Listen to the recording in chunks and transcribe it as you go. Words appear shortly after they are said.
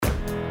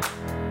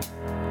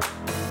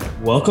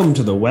Welcome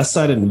to the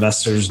Westside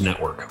Investors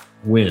Network,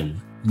 WIN,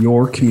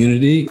 your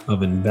community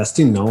of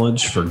investing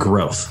knowledge for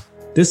growth.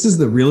 This is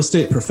the Real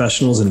Estate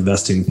Professionals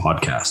Investing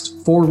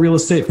Podcast for real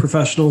estate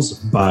professionals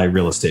by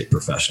real estate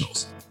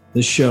professionals.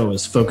 This show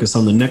is focused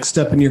on the next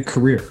step in your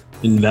career,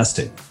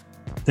 investing.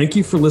 Thank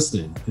you for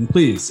listening. And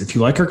please, if you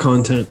like our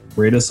content,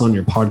 rate us on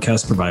your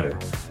podcast provider.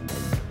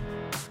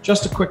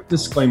 Just a quick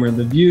disclaimer,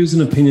 the views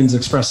and opinions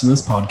expressed in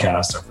this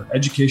podcast are for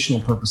educational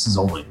purposes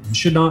only and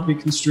should not be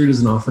construed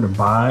as an offer to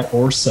buy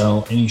or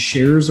sell any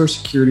shares or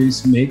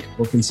securities, make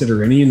or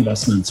consider any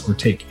investments, or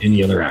take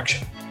any other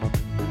action.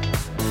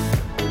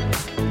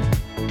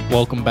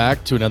 Welcome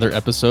back to another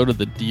episode of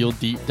the Deal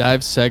Deep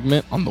Dive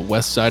segment on the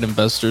Westside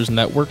Investors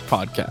Network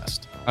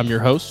podcast. I'm your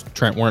host,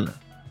 Trent Werner.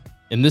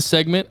 In this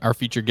segment, our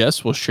featured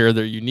guests will share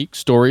their unique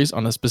stories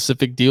on a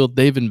specific deal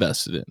they've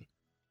invested in.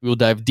 We will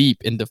dive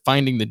deep into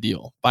finding the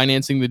deal,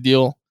 financing the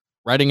deal,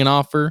 writing an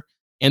offer,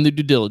 and the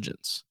due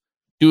diligence.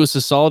 Do us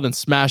a solid and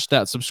smash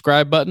that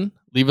subscribe button,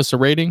 leave us a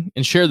rating,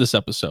 and share this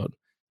episode.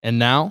 And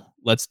now,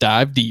 let's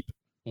dive deep.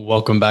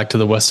 Welcome back to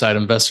the Westside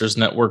Investors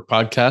Network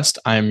podcast.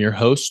 I am your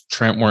host,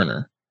 Trent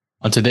Werner.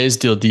 On today's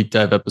Deal Deep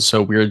Dive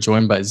episode, we are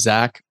joined by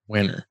Zach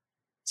Winter.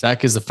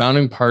 Zach is the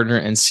founding partner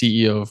and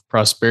CEO of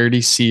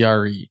Prosperity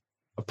CRE,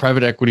 a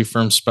private equity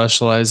firm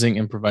specializing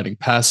in providing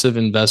passive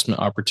investment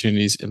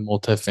opportunities in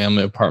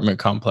multifamily apartment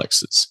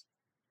complexes.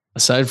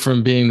 Aside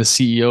from being the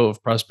CEO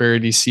of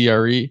Prosperity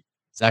CRE,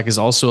 Zach is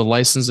also a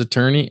licensed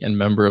attorney and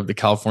member of the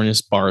California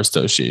Bar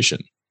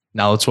Association.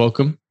 Now let's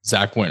welcome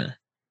Zach Winter.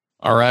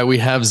 All right, we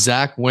have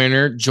Zach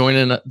Winter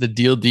joining the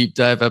Deal Deep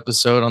Dive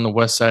episode on the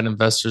Westside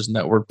Investors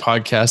Network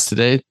podcast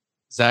today.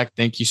 Zach,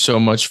 thank you so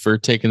much for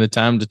taking the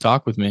time to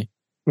talk with me.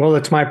 Well,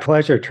 it's my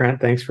pleasure, Trent.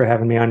 Thanks for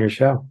having me on your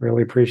show.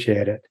 Really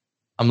appreciate it.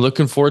 I'm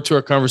looking forward to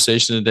our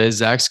conversation today.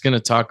 Zach's going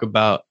to talk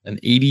about an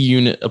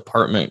 80-unit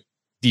apartment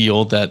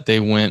deal that they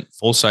went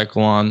full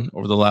cycle on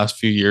over the last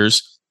few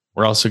years.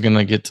 We're also going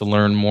to get to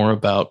learn more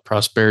about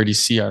Prosperity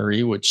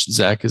CRE, which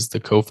Zach is the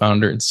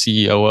co-founder and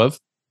CEO of.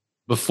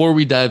 Before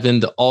we dive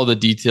into all the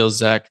details,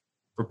 Zach,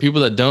 for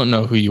people that don't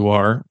know who you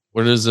are,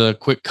 what is a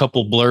quick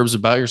couple blurbs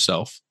about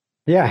yourself?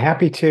 Yeah,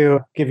 happy to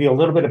give you a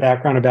little bit of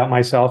background about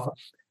myself.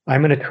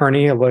 I'm an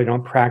attorney, although I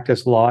don't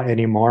practice law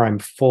anymore. I'm a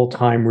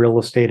full-time real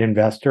estate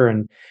investor,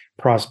 and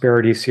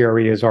Prosperity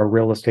CRE is our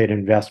real estate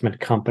investment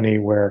company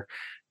where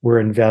we're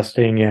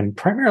investing in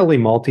primarily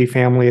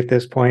multifamily at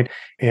this point,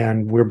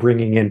 and we're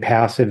bringing in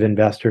passive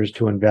investors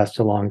to invest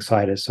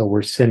alongside us. So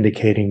we're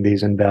syndicating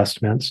these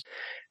investments.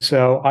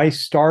 So I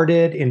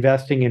started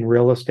investing in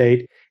real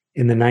estate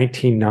in the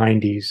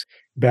 1990s.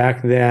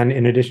 Back then,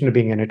 in addition to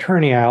being an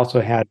attorney, I also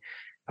had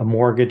a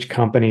mortgage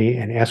company,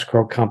 an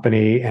escrow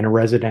company, and a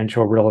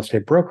residential real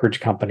estate brokerage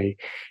company.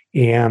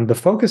 And the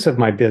focus of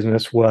my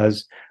business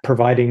was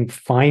providing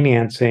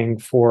financing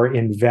for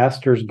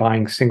investors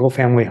buying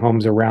single-family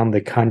homes around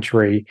the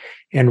country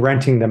and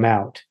renting them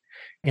out.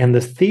 And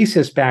the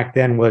thesis back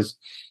then was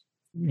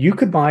you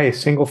could buy a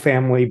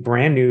single-family,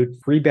 brand new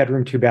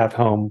 3-bedroom, 2-bath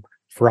home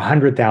for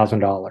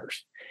 $100,000.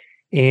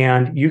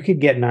 And you could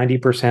get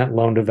 90%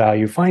 loan to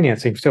value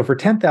financing. So for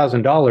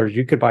 $10,000,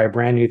 you could buy a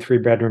brand new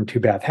 3-bedroom,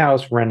 2-bath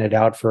house, rent it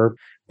out for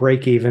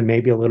break even,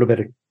 maybe a little bit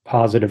of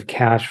positive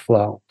cash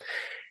flow.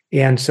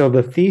 And so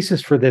the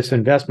thesis for this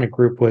investment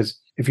group was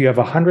if you have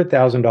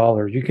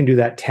 $100,000, you can do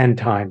that 10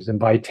 times and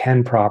buy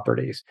 10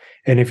 properties.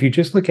 And if you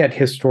just look at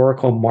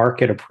historical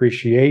market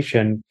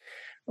appreciation,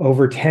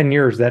 over 10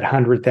 years, that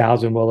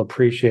 100,000 will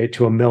appreciate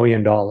to $1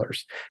 million.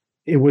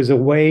 It was a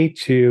way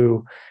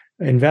to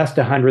invest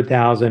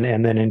 100,000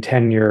 and then in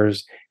 10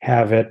 years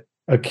have it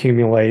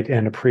accumulate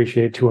and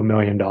appreciate to $1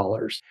 million.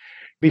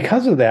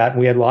 Because of that,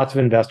 we had lots of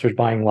investors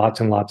buying lots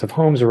and lots of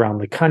homes around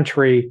the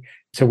country.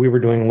 So we were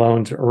doing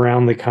loans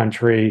around the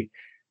country,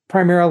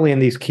 primarily in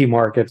these key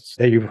markets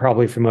that you're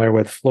probably familiar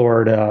with: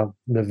 Florida,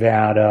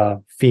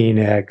 Nevada,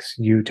 Phoenix,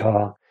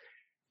 Utah.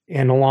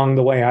 And along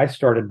the way, I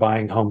started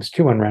buying homes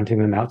too and renting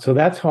them out. So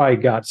that's how I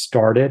got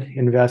started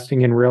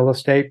investing in real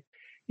estate.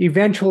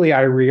 Eventually,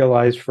 I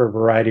realized for a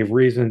variety of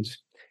reasons,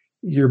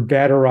 you're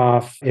better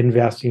off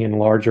investing in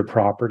larger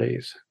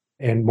properties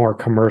and more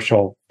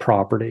commercial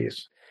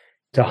properties.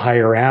 It's a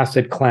higher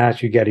asset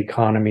class. You get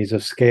economies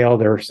of scale.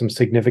 There are some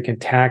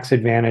significant tax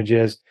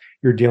advantages.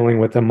 You're dealing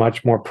with a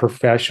much more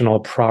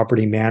professional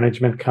property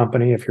management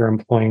company if you're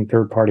employing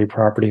third-party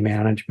property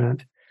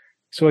management.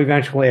 So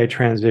eventually, I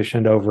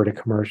transitioned over to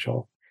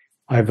commercial.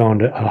 I've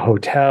owned a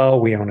hotel.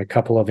 We own a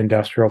couple of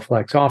industrial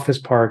flex office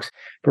parks.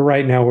 But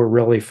right now, we're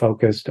really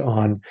focused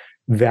on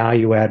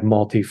value-add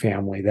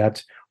multifamily.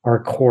 That's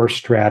our core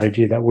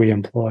strategy that we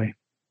employ.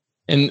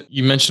 And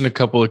you mentioned a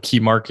couple of key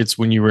markets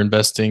when you were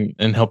investing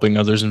and helping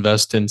others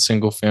invest in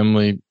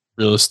single-family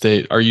real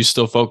estate. Are you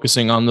still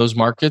focusing on those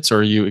markets, or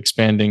are you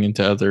expanding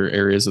into other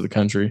areas of the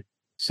country?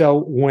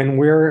 So when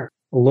we're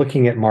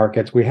looking at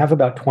markets, we have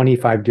about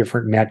 25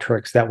 different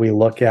metrics that we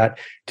look at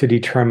to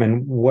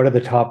determine what are the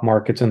top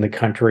markets in the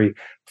country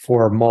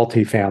for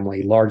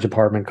multifamily, large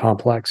apartment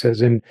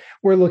complexes. And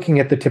we're looking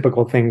at the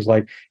typical things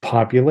like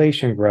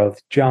population growth,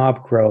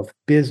 job growth,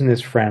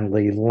 business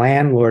friendly,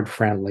 landlord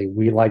friendly.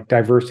 We like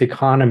diverse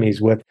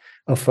economies with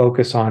a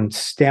focus on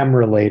STEM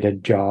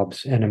related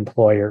jobs and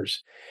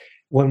employers.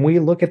 When we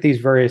look at these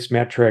various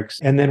metrics,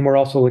 and then we're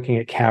also looking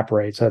at cap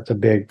rates, that's a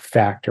big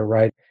factor,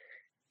 right?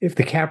 If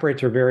the cap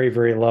rates are very,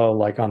 very low,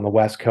 like on the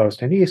West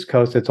Coast and East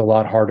Coast, it's a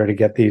lot harder to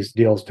get these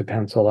deals to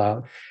pencil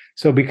out.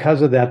 So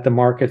because of that, the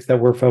markets that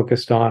we're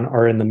focused on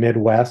are in the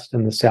Midwest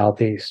and the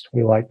Southeast.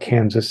 We like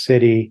Kansas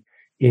City,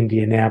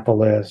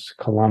 Indianapolis,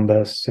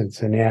 Columbus,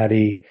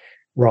 Cincinnati,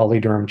 Raleigh,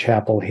 Durham,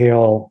 Chapel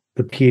Hill,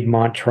 the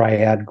Piedmont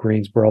Triad,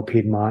 Greensboro,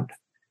 Piedmont,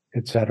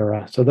 et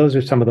cetera. So those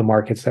are some of the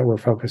markets that we're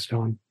focused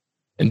on.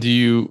 And do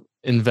you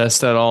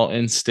invest at all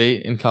in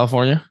state in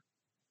California?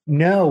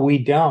 No, we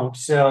don't.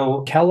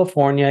 So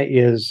California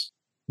is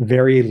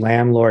very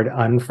landlord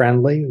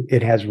unfriendly.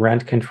 It has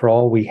rent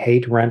control. We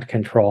hate rent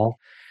control.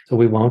 So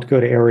we won't go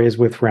to areas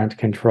with rent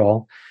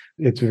control.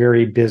 It's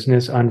very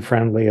business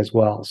unfriendly as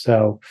well.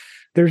 So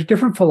there's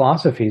different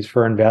philosophies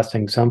for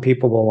investing. Some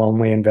people will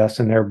only invest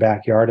in their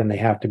backyard and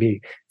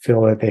they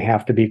feel that they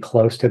have to be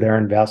close to their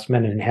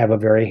investment and have a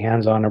very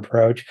hands-on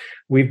approach.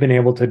 We've been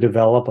able to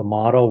develop a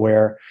model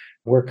where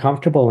we're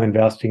comfortable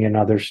investing in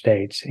other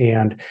states,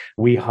 and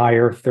we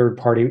hire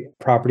third-party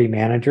property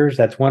managers.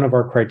 That's one of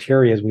our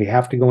criteria is we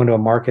have to go into a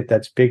market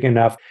that's big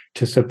enough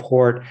to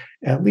support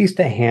at least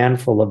a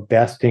handful of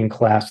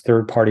best-in-class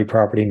third-party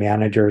property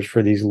managers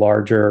for these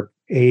larger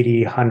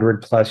 80,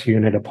 100-plus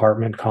unit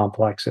apartment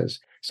complexes.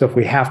 So if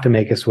we have to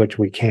make a switch,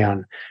 we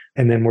can.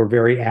 And then we're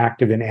very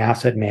active in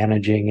asset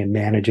managing and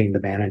managing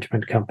the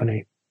management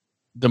company.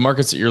 The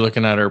markets that you're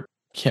looking at are,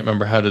 can't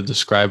remember how to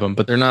describe them,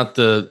 but they're not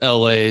the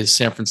LAs,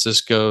 San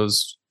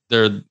Francisco's.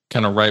 They're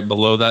kind of right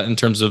below that in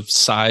terms of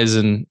size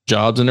and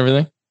jobs and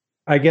everything.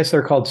 I guess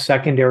they're called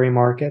secondary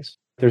markets.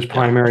 There's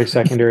primary,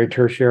 secondary,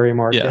 tertiary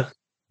markets.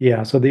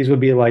 Yeah. So these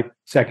would be like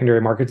secondary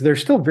markets. They're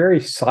still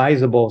very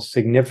sizable,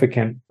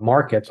 significant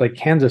markets. Like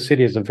Kansas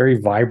City is a very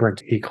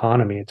vibrant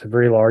economy. It's a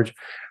very large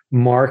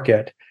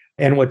market.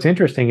 And what's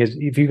interesting is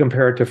if you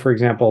compare it to, for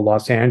example,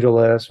 Los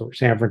Angeles or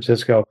San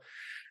Francisco,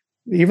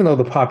 even though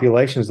the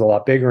population is a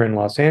lot bigger in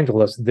Los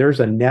Angeles, there's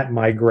a net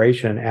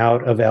migration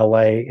out of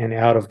LA and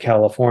out of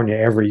California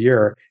every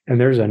year.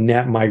 And there's a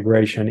net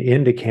migration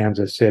into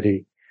Kansas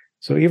City.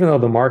 So even though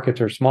the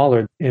markets are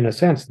smaller, in a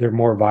sense, they're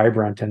more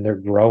vibrant and they're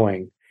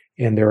growing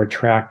and they're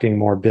attracting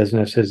more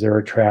businesses. They're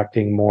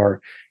attracting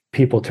more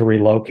people to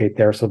relocate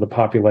there. So the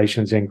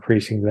population's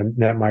increasing, the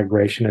net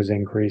migration is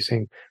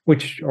increasing,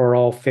 which are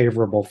all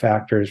favorable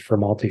factors for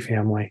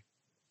multifamily.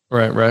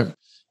 Right.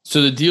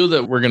 So the deal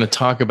that we're going to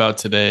talk about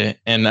today,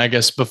 and I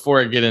guess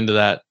before I get into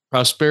that,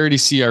 Prosperity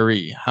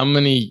CRE, how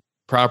many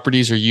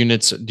properties or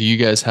units do you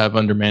guys have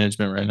under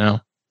management right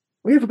now?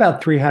 We have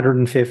about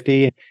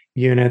 350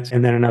 units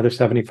and then another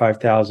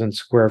 75,000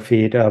 square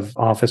feet of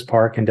office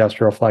park,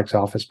 industrial flex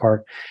office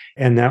park.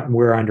 And that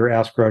we're under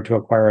escrow to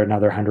acquire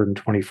another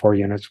 124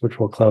 units, which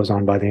we'll close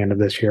on by the end of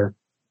this year.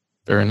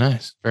 Very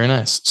nice.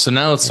 So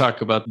now let's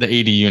talk about the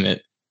 80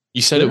 unit.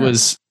 You said it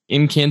was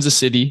in Kansas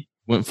City,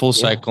 went full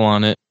cycle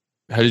on it.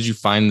 How did you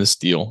find this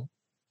deal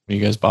when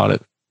you guys bought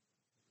it?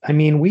 I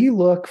mean, we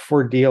look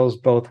for deals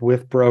both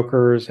with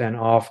brokers and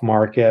off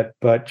market,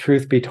 but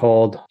truth be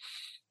told,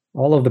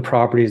 all of the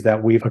properties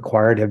that we've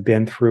acquired have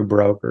been through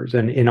brokers.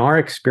 And in our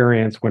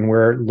experience, when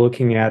we're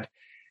looking at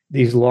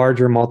these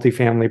larger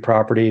multifamily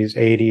properties,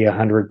 80,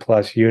 100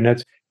 plus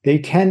units, they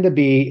tend to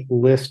be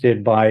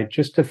listed by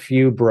just a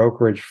few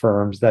brokerage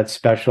firms that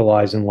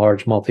specialize in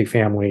large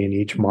multifamily in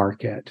each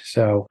market.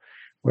 So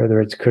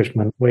whether it's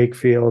Cushman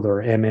Wakefield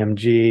or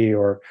MMG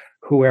or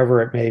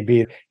whoever it may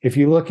be, if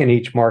you look in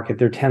each market,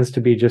 there tends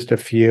to be just a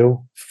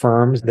few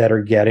firms that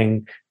are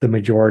getting the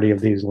majority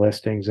of these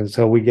listings. And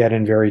so we get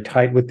in very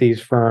tight with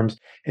these firms.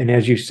 And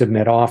as you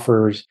submit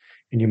offers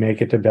and you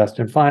make it to best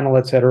and final,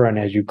 et cetera, and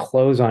as you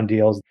close on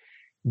deals,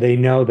 they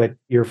know that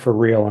you're for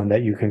real and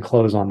that you can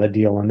close on the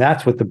deal. And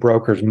that's what the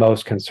broker's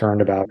most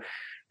concerned about.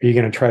 Are you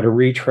going to try to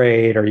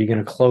retrade? Are you going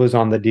to close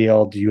on the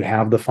deal? Do you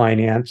have the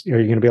finance? Are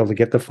you going to be able to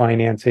get the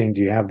financing? Do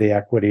you have the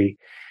equity?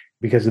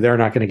 Because they're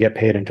not going to get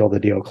paid until the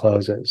deal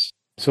closes.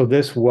 So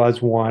this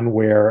was one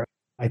where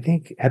I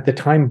think at the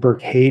time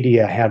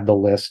Berkadia had the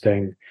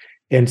listing.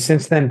 And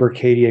since then,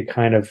 Berkadia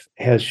kind of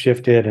has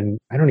shifted. And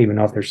I don't even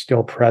know if they're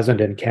still present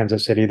in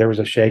Kansas City. There was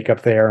a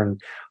shakeup there and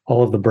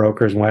all of the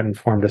brokers went and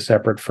formed a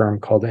separate firm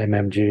called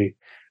MMG.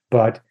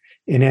 But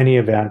in any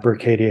event,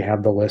 Berkadia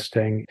had the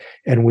listing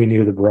and we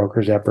knew the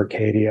brokers at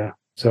Berkadia.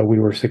 So we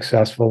were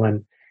successful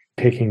in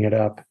picking it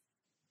up.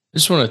 I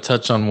just want to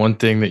touch on one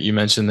thing that you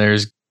mentioned there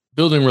is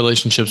building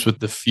relationships with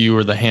the few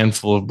or the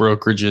handful of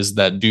brokerages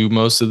that do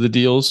most of the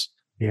deals.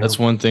 Yeah. That's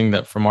one thing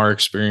that from our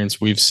experience,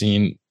 we've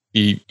seen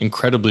be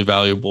incredibly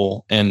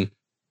valuable. And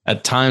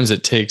at times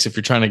it takes, if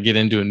you're trying to get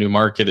into a new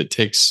market, it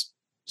takes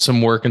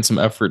some work and some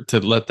effort to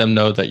let them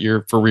know that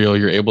you're for real,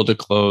 you're able to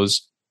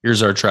close.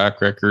 here's our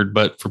track record.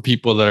 But for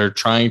people that are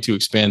trying to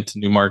expand to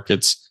new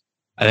markets,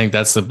 I think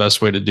that's the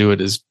best way to do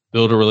it, is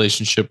build a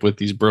relationship with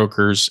these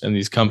brokers and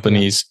these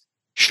companies,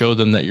 show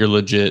them that you're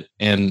legit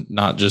and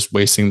not just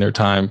wasting their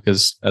time.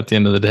 Because at the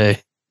end of the day,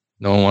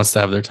 no one wants to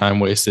have their time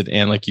wasted.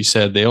 And like you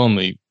said, they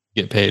only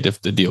get paid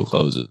if the deal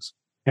closes.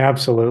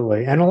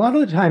 Absolutely. And a lot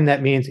of the time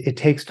that means it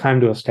takes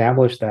time to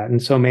establish that.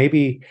 And so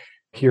maybe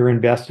you're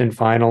invest in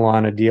final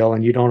on a deal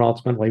and you don't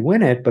ultimately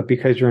win it, but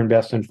because you're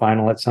invest in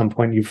final, at some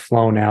point you've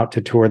flown out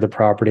to tour the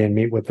property and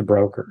meet with the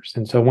brokers.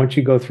 And so once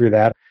you go through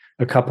that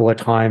a couple of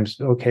times,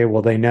 okay,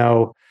 well, they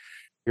know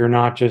you're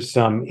not just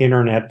some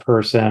internet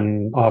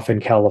person off in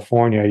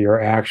California.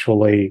 You're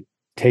actually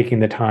taking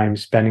the time,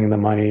 spending the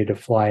money to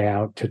fly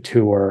out to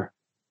tour.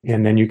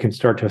 And then you can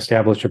start to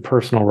establish a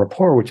personal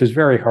rapport, which is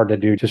very hard to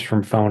do just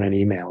from phone and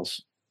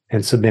emails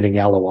and submitting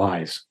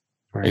LOIs.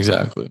 Right?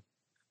 Exactly.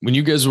 When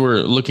you guys were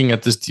looking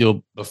at this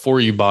deal before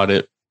you bought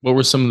it, what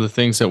were some of the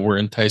things that were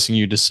enticing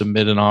you to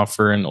submit an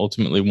offer and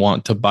ultimately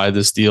want to buy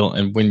this deal?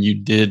 And when you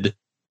did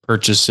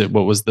purchase it,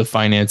 what was the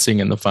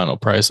financing and the final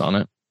price on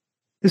it?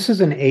 This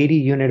is an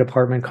 80-unit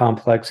apartment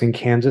complex in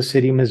Kansas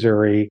City,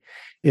 Missouri.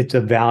 It's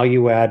a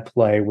value add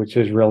play, which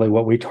is really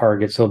what we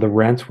target. So the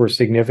rents were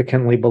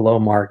significantly below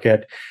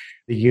market.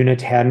 The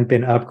unit hadn't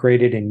been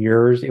upgraded in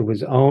years. It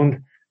was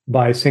owned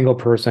by a single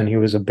person. He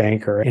was a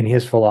banker, and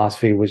his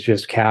philosophy was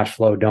just cash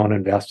flow, don't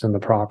invest in the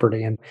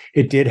property. And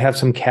it did have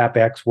some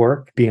CapEx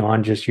work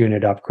beyond just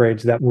unit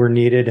upgrades that were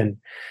needed. And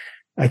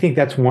I think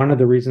that's one of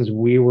the reasons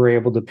we were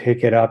able to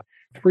pick it up.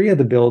 3 of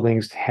the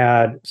buildings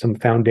had some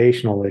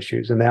foundational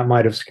issues, and that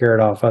might have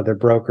scared off other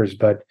brokers,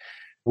 but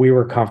we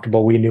were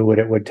comfortable. We knew what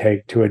it would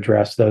take to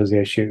address those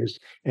issues.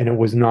 And it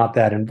was not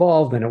that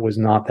involved and it was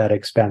not that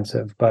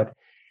expensive. But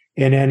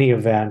in any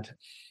event,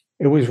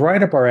 it was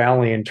right up our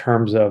alley in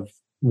terms of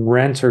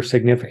rents are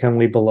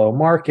significantly below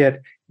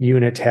market,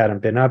 units hadn't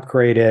been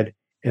upgraded.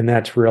 And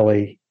that's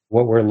really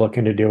what we're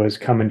looking to do, is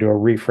come into a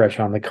refresh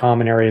on the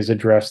common areas,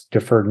 address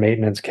deferred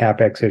maintenance,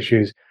 CapEx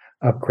issues,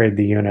 upgrade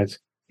the units,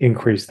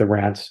 increase the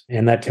rents.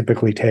 And that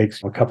typically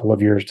takes a couple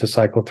of years to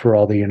cycle through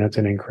all the units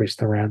and increase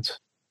the rents.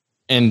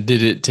 And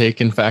did it take,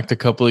 in fact, a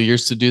couple of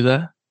years to do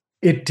that?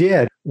 It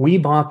did. We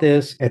bought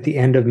this at the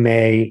end of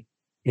May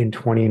in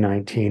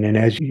 2019. And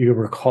as you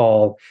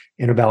recall,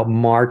 in about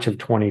March of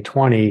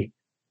 2020,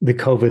 the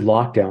COVID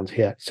lockdowns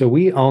hit. So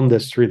we owned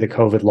this through the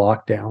COVID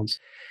lockdowns.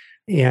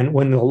 And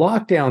when the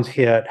lockdowns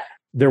hit,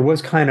 there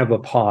was kind of a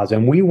pause,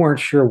 and we weren't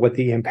sure what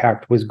the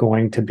impact was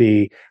going to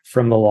be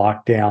from the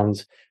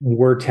lockdowns.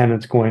 Were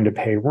tenants going to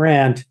pay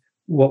rent?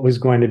 What was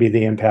going to be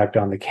the impact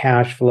on the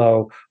cash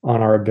flow,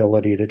 on our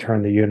ability to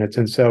turn the units?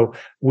 And so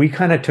we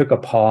kind of took a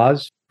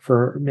pause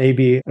for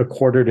maybe a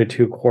quarter to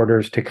 2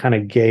 quarters to kind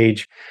of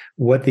gauge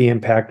what the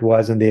impact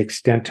was and the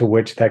extent to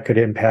which that could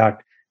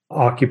impact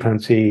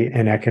occupancy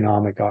and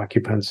economic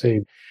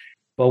occupancy.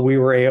 But we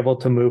were able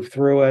to move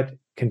through it,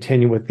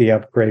 continue with the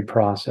upgrade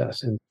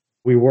process. And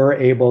we were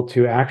able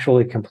to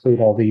actually complete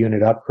all the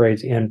unit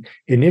upgrades. And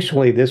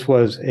initially, this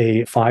was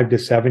a 5 to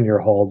 7 year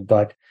hold,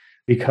 but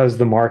because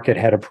the market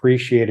had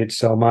appreciated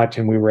so much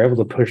and we were able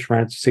to push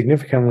rents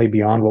significantly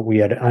beyond what we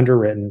had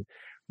underwritten,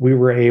 we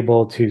were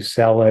able to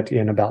sell it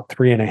in about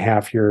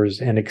 3.5 years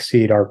and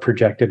exceed our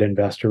projected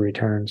investor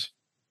returns.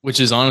 Which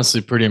is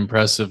honestly pretty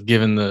impressive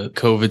given the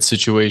COVID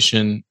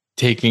situation,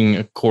 taking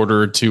a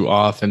quarter or 2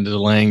 off and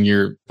delaying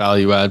your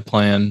value add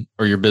plan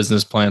or your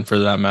business plan for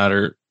that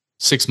matter,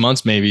 6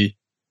 months maybe,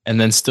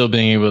 and then still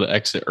being able to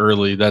exit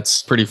early.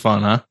 That's pretty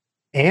fun, huh?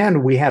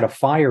 And we had a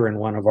fire in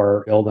one of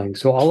our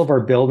buildings. So all of our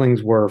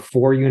buildings were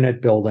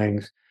 4-unit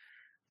buildings.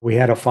 We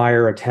had a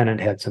fire. A tenant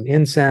had some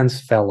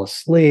incense, fell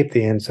asleep.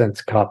 The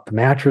incense caught the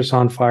mattress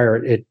on fire.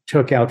 It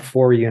took out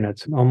 4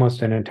 units,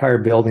 almost an entire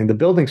building. The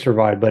building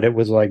survived, but it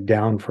was like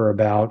down for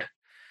about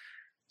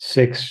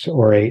 6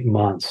 or 8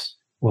 months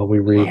while we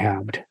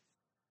rehabbed.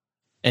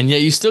 And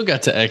yet you still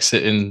got to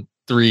exit in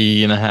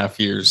 3.5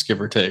 years,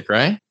 give or take,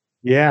 right?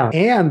 Yeah.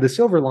 And the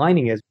silver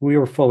lining is we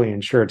were fully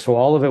insured. So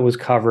all of it was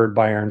covered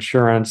by our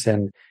insurance,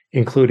 and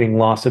including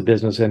loss of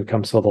business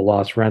income. So the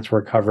lost rents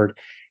were covered.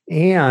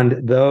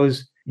 And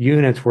those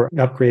units were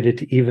upgraded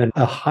to even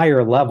a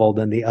higher level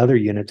than the other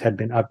units had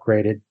been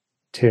upgraded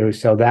to.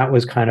 So that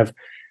was kind of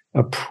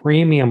a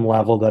premium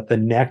level that the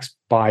next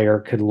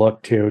buyer could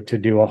look to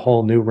do a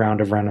whole new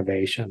round of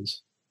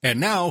renovations. And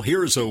now,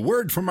 here's a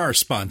word from our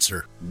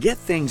sponsor. Get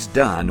things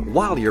done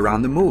while you're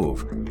on the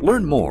move.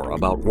 Learn more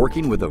about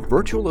working with a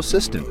virtual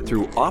assistant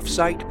through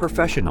Offsite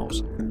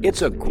Professionals.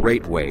 It's a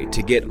great way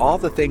to get all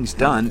the things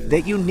done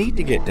that you need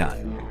to get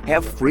done.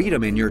 Have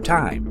freedom in your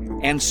time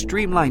and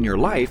streamline your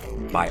life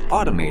by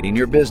automating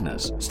your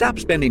business. Stop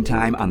spending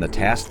time on the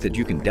tasks that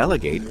you can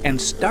delegate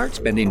and start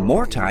spending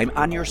more time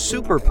on your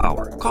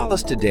superpower. Call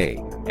us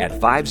today at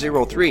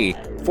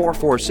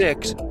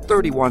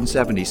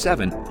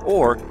 503-446-3177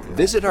 or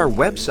visit our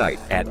website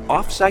at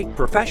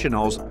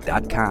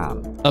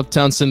offsiteprofessionals.com.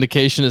 Uptown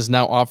Syndication is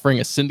now offering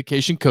a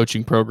syndication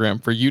coaching program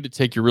for you to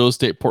take your real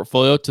estate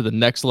portfolio to the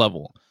next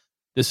level.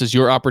 This is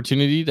your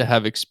opportunity to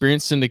have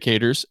experienced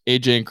syndicators,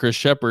 AJ and Chris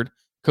Shepard,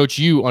 coach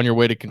you on your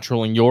way to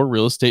controlling your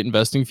real estate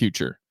investing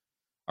future.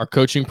 Our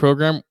coaching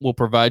program will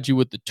provide you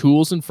with the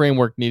tools and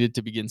framework needed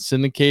to begin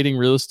syndicating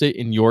real estate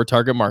in your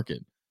target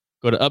market.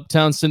 Go to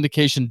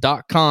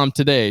uptownsyndication.com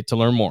today to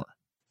learn more.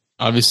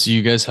 Obviously,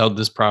 you guys held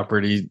this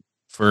property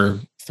for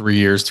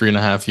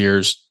 3.5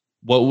 years.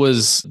 What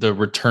was the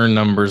return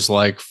numbers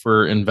like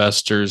for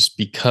investors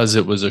because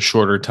it was a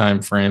shorter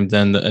time frame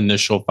than the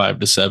initial 5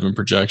 to 7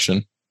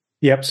 projection?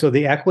 Yep. So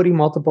the equity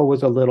multiple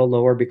was a little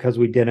lower because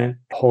we didn't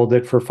hold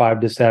it for 5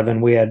 to 7.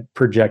 We had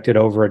projected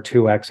over a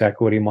 2x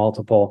equity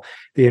multiple.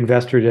 The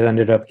investors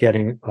ended up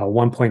getting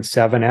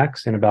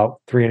 1.7x in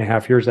about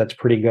 3.5 years. That's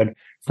pretty good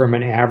from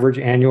an average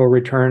annual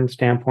return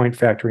standpoint,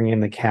 factoring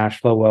in the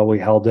cash flow while we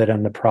held it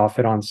and the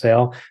profit on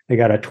sale. They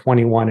got a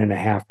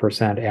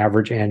 21.5%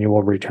 average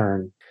annual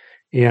return.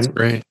 And that's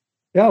great.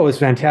 Yeah, it was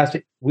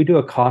fantastic. We do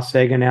a cost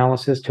seg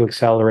analysis to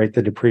accelerate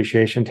the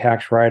depreciation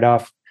tax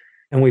write-off.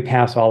 And we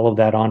pass all of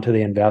that on to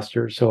the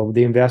investors. So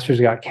the investors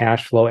got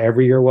cash flow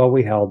every year while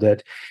we held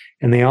it.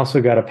 And they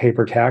also got a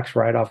paper tax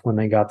write-off when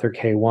they got their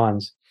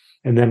K1s.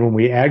 And then when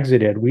we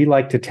exited, we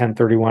like to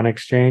 1031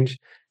 exchange.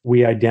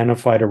 We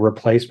identified a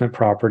replacement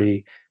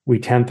property. We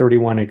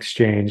 1031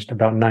 exchanged.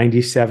 About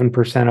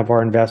 97% of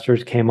our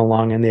investors came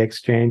along in the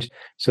exchange.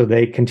 So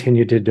they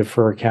continued to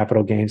defer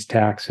capital gains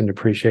tax and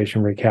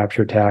depreciation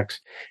recapture tax.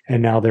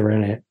 And now they're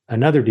in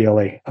another deal,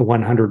 a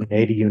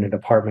 180 unit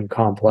apartment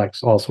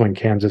complex, also in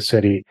Kansas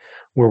City,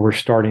 where we're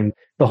starting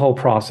the whole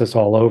process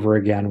all over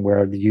again,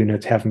 where the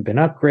units haven't been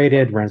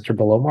upgraded, rents are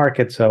below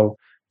market. So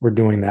we're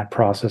doing that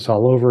process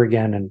all over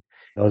again. And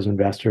those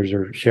investors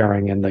are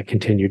sharing in the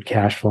continued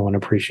cash flow and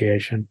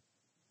appreciation.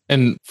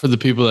 And for the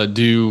people that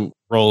do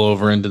roll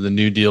over into the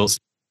new deals,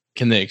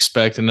 can they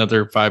expect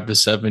another 5 to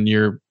 7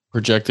 year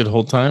projected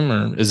hold time,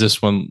 or is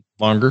this one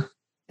longer?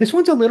 This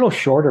one's a little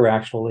shorter,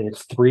 actually.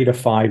 It's 3 to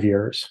 5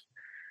 years.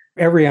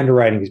 Every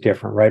underwriting is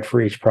different, right, for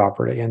each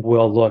property. And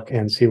we'll look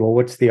and see, well,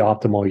 what's the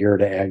optimal year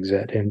to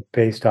exit? And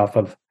based off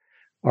of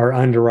our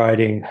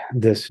underwriting,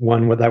 this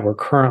one that we're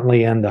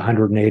currently in, the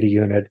 180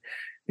 unit,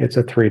 it's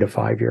a 3 to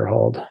 5 year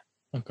hold.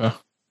 Okay.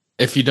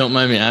 If you don't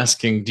mind me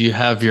asking, do you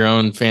have your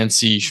own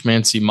fancy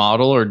schmancy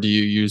model, or do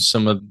you use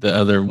some of the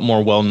other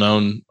more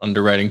well-known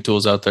underwriting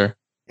tools out there?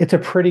 It's a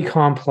pretty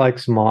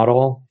complex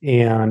model,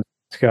 and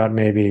it's got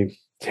maybe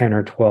 10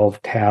 or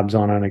 12 tabs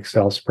on an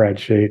Excel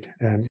spreadsheet.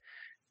 And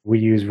we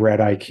use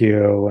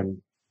RedIQ and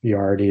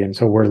Yardi, and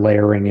so we're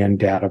layering in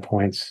data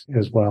points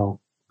as well.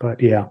 But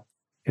yeah,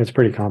 it's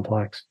pretty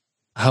complex.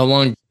 How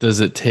long does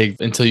it take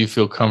until you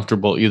feel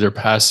comfortable either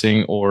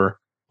passing or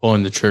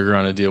pulling the trigger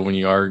on a deal when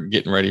you are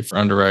getting ready for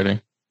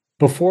underwriting?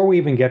 Before we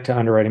even get to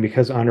underwriting,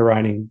 because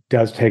underwriting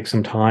does take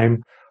some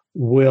time,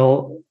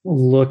 we'll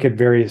look at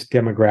various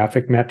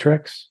demographic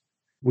metrics.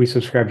 We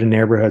subscribe to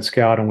Neighborhood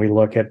Scout, and we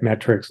look at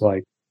metrics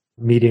like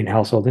median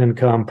household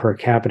income, per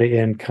capita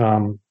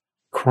income,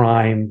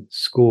 crime,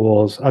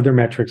 schools, other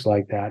metrics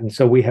like that. And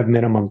so we have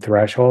minimum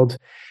thresholds,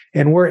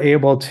 and we're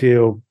able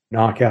to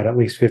knock out at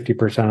least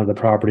 50% of the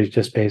properties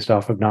just based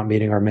off of not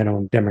meeting our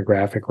minimum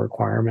demographic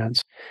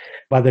requirements.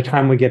 By the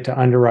time we get to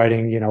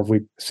underwriting,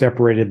 we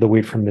separated the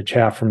wheat from the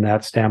chaff from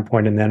that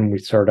standpoint, and then we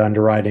start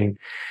underwriting.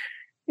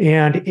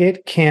 And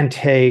it can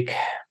take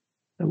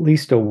at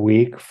least a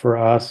week for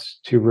us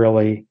to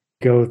really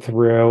go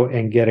through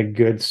and get a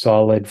good,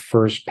 solid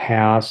first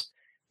pass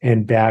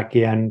and back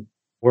in.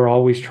 We're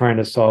always trying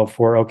to solve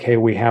for, okay,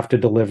 we have to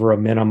deliver a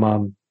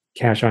minimum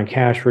cash on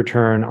cash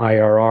return,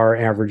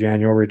 IRR, average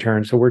annual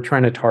return. So we're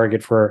trying to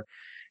target for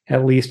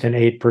at least an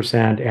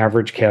 8%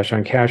 average cash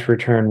on cash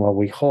return while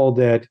we hold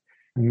it,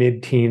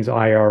 mid-teens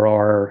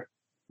IRR,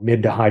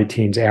 mid to high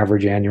teens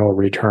average annual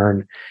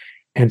return.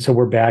 And so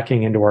we're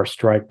backing into our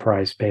strike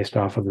price based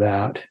off of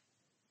that. I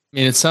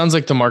mean, it sounds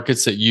like the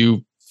markets that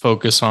you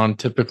focus on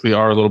typically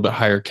are a little bit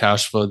higher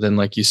cash flow than,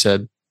 like you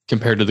said,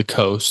 compared to the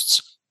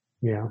coasts.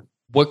 Yeah.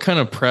 What kind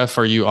of pref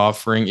are you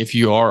offering, if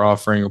you are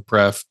offering a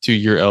pref to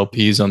your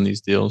LPs on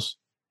these deals?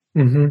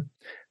 Mm-hmm.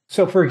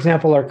 So, for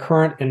example, our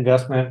current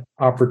investment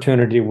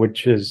opportunity,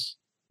 which is,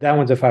 that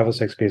one's a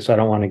 506B, so I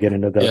don't want to get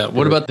into that. Yeah.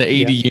 What about the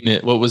 80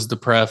 unit? What was the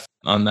pref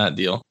on that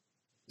deal?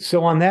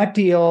 So on that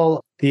deal,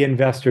 the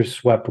investors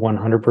swept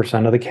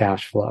 100% of the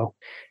cash flow,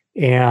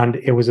 and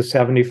it was a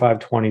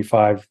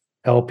 75-25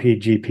 LP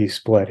GP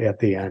split at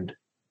the end.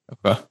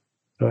 Okay.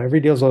 So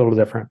every deal's a little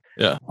different.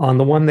 Yeah. On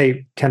the one they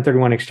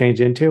 1031 exchanged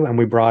into, and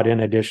we brought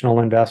in additional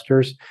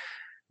investors,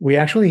 we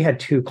actually had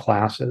two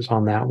classes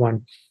on that one.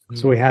 Mm-hmm.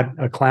 So we had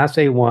a Class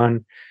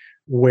A1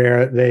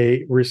 where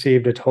they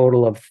received a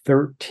total of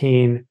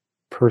 13%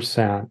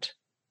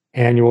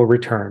 annual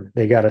return.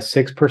 They got a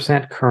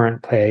 6%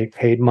 current pay,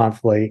 paid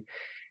monthly,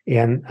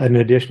 and an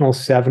additional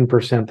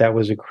 7% that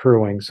was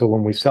accruing. So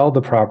when we sell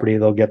the property,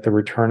 they'll get the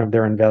return of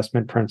their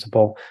investment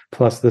principal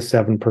plus the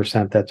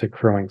 7% that's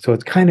accruing. So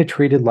it's kind of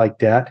treated like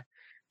debt,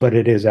 but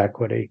it is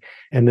equity.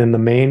 And then the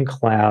main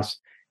class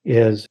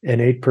is an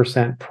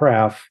 8%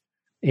 pref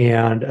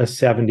and a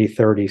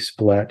 70-30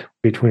 split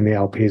between the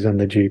LPs and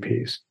the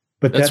GPs.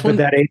 But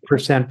that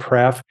 8%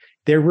 pref,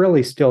 they're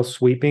really still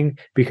sweeping,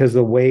 because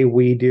the way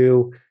we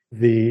do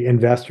the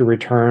investor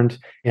returns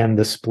and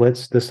the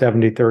splits, the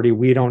 70-30,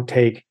 we don't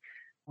take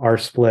our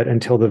split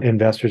until the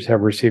investors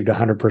have received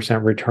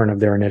 100% return of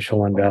their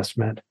initial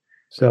investment.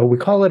 So we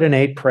call it an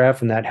 8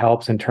 pref, and that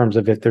helps in terms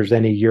of if there's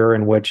any year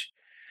in which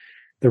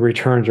the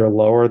returns are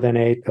lower than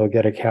 8, they'll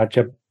get a catch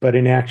up. But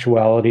in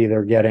actuality,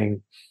 they're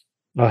getting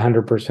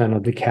 100%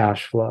 of the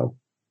cash flow.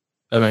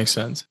 That makes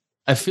sense.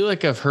 I feel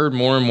like I've heard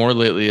more and more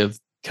lately of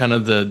kind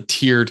of the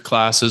tiered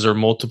classes or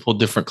multiple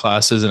different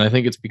classes, and I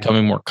think it's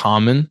becoming more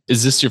common.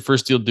 Is this your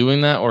first deal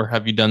doing that, or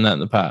have you done that in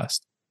the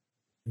past?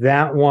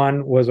 That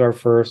one was our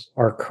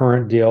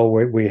current deal.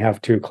 We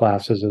have 2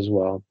 classes as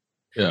well.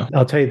 Yeah.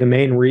 I'll tell you, the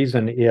main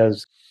reason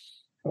is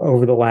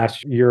over the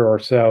last year or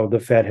so, the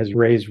Fed has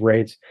raised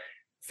rates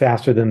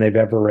faster than they've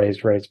ever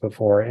raised rates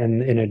before.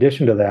 And in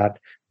addition to that,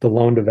 the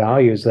loan to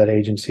values that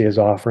agency is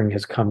offering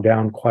has come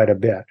down quite a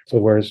bit. So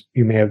whereas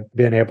you may have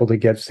been able to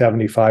get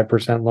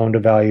 75% loan to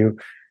value,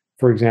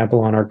 for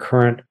example, on our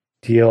current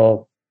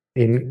deal,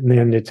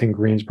 and it's in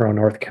Greensboro,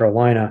 North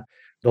Carolina,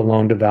 the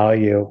loan to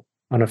value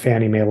on a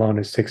Fannie Mae loan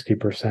is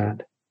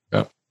 60%.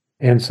 Yeah.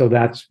 And so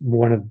that's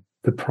one of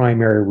the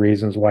primary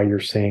reasons why you're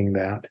seeing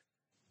that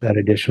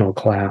additional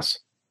class.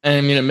 And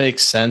I mean, it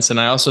makes sense. And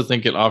I also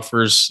think it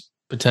offers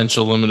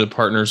potential limited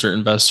partners or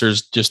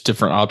investors just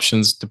different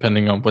options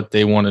depending on what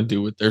they want to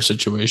do with their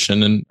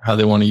situation and how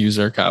they want to use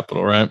their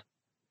capital, right?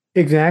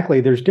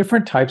 Exactly. There's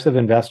different types of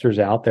investors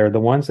out there.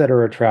 The ones that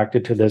are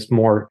attracted to this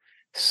more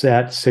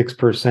set 6%,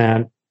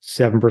 7%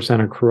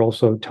 accrual,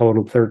 so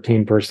total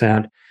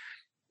 13%,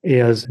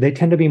 is they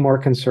tend to be more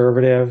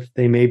conservative.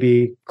 They may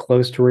be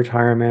close to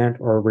retirement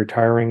or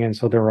retiring, and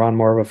so they're on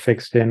more of a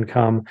fixed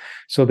income.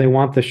 So they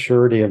want the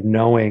surety of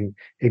knowing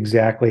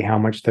exactly how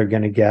much they're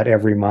going to get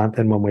every month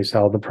and when we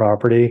sell the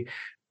property,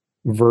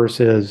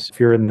 versus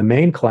if you're in the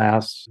main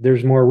class,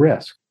 there's more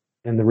risk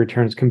and the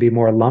returns can be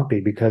more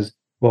lumpy because,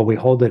 well, we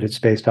hold it's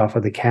based off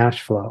of the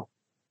cash flow.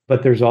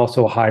 But there's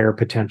also a higher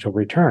potential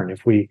return.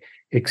 If we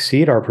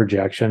exceed our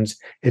projections,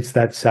 it's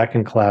that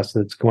second class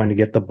that's going to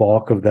get the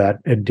bulk of that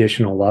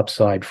additional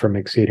upside from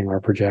exceeding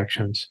our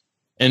projections.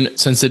 And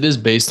since it is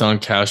based on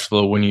cash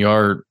flow, when you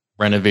are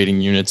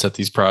renovating units at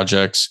these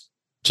projects,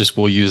 just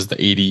we'll use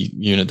the 80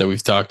 unit that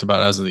we've talked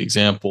about as the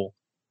example.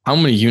 How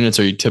many units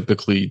are you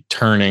typically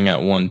turning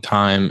at one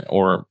time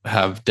or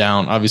have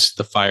down?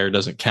 Obviously, the fire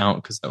doesn't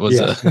count because that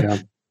was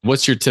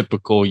What's your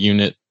typical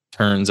unit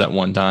turns at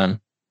one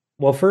time?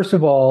 Well, first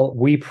of all,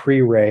 we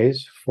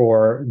pre-raise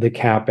for the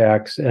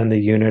CapEx and the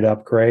unit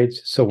upgrades,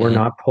 so we're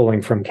not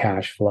pulling from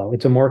cash flow.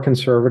 It's a more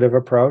conservative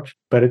approach,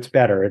 but it's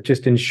better. It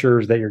just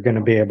ensures that you're going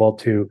to be able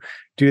to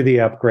do the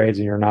upgrades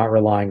and you're not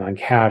relying on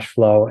cash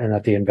flow and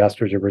that the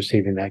investors are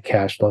receiving that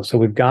cash flow. So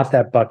we've got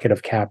that bucket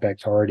of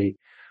CapEx already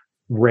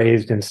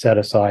raised and set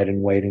aside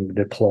and waiting to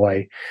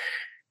deploy.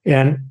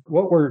 And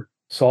what we're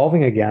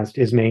solving against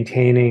is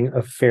maintaining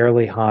a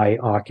fairly high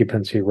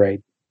occupancy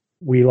rate.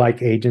 We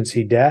like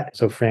agency debt.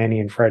 So Fannie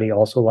and Freddie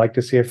also like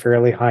to see a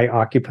fairly high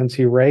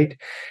occupancy rate.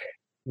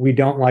 We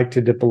don't like to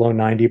dip below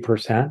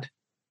 90%.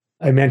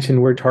 I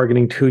mentioned we're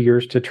targeting 2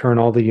 years to turn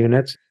all the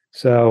units.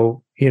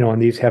 So,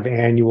 and these have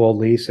annual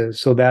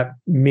leases. So that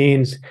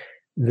means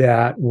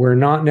that we're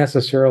not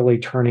necessarily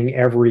turning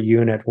every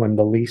unit when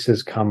the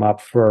leases come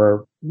up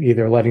for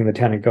either letting the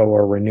tenant go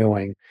or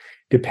renewing.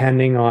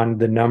 Depending on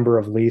the number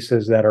of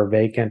leases that are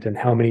vacant and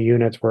how many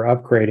units we're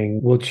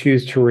upgrading, we'll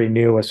choose to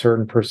renew a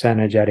certain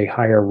percentage at a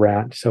higher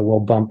rent. So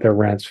we'll bump their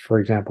rents, for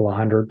example,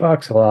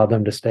 $100, allow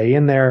them to stay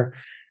in there.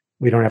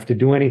 We don't have to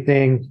do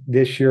anything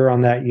this year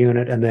on that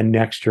unit. And then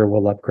next year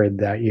we'll upgrade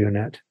that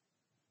unit.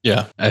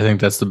 Yeah, I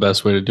think that's the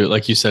best way to do it.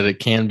 Like you said, it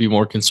can be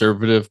more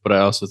conservative, but I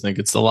also think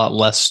it's a lot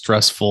less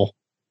stressful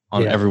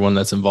on everyone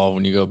that's involved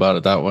when you go about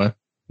it that way.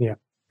 Yeah,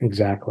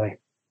 exactly.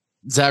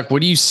 Zach,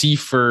 what do you see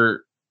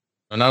for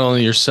not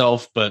only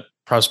yourself, but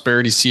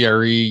Prosperity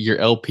CRE, your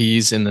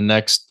LPs in the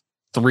next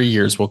 3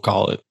 years, we'll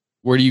call it?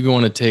 Where do you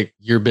want to take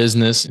your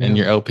business and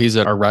your LPs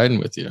that are riding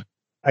with you?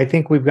 I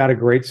think we've got a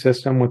great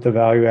system with the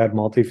value add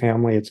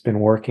multifamily. It's been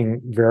working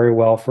very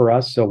well for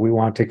us. So we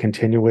want to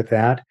continue with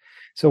that.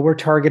 So we're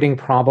targeting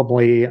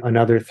probably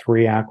another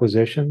 3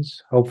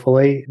 acquisitions,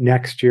 hopefully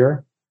next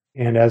year.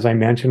 And as I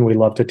mentioned, we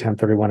love to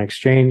 1031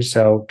 exchange.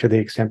 So to the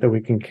extent that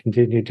we can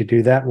continue to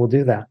do that, we'll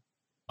do that.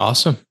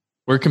 Awesome.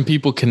 Where can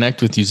people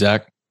connect with you,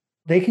 Zach?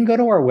 They can go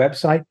to our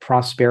website,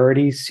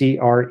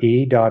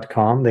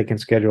 prosperitycre.com. They can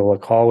schedule a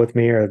call with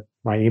me or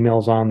my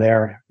email's on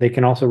there. They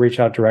can also reach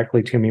out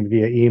directly to me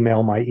via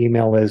email. My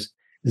email is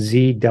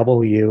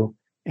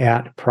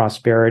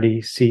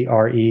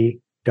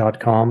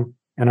zw@prosperitycre.com.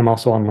 And I'm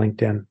also on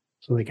LinkedIn,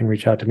 so they can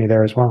reach out to me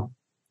there as well.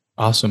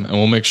 Awesome. And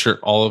we'll make sure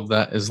all of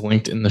that is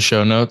linked in the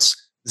show notes.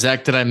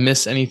 Zach, did I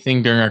miss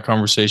anything during our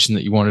conversation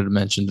that you wanted to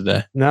mention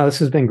today? No, this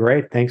has been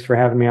great. Thanks for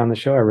having me on the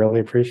show. I really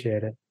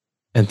appreciate it.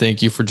 And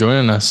thank you for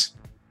joining us.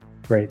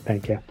 Great.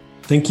 Thank you.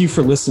 Thank you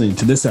for listening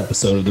to this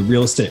episode of the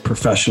Real Estate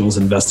Professionals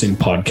Investing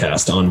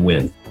Podcast on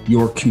WIN,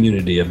 your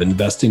community of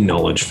investing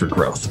knowledge for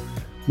growth.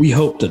 We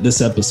hope that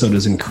this episode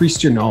has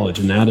increased your knowledge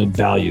and added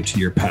value to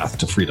your path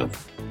to freedom.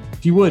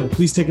 If you would,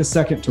 please take a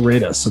second to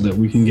rate us so that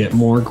we can get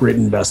more great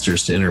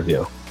investors to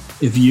interview.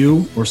 If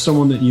you or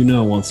someone that you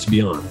know wants to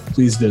be on,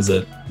 please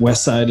visit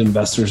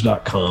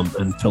westsideinvestors.com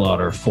and fill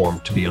out our form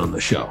to be on the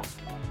show.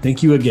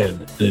 Thank you again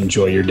and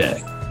enjoy your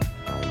day.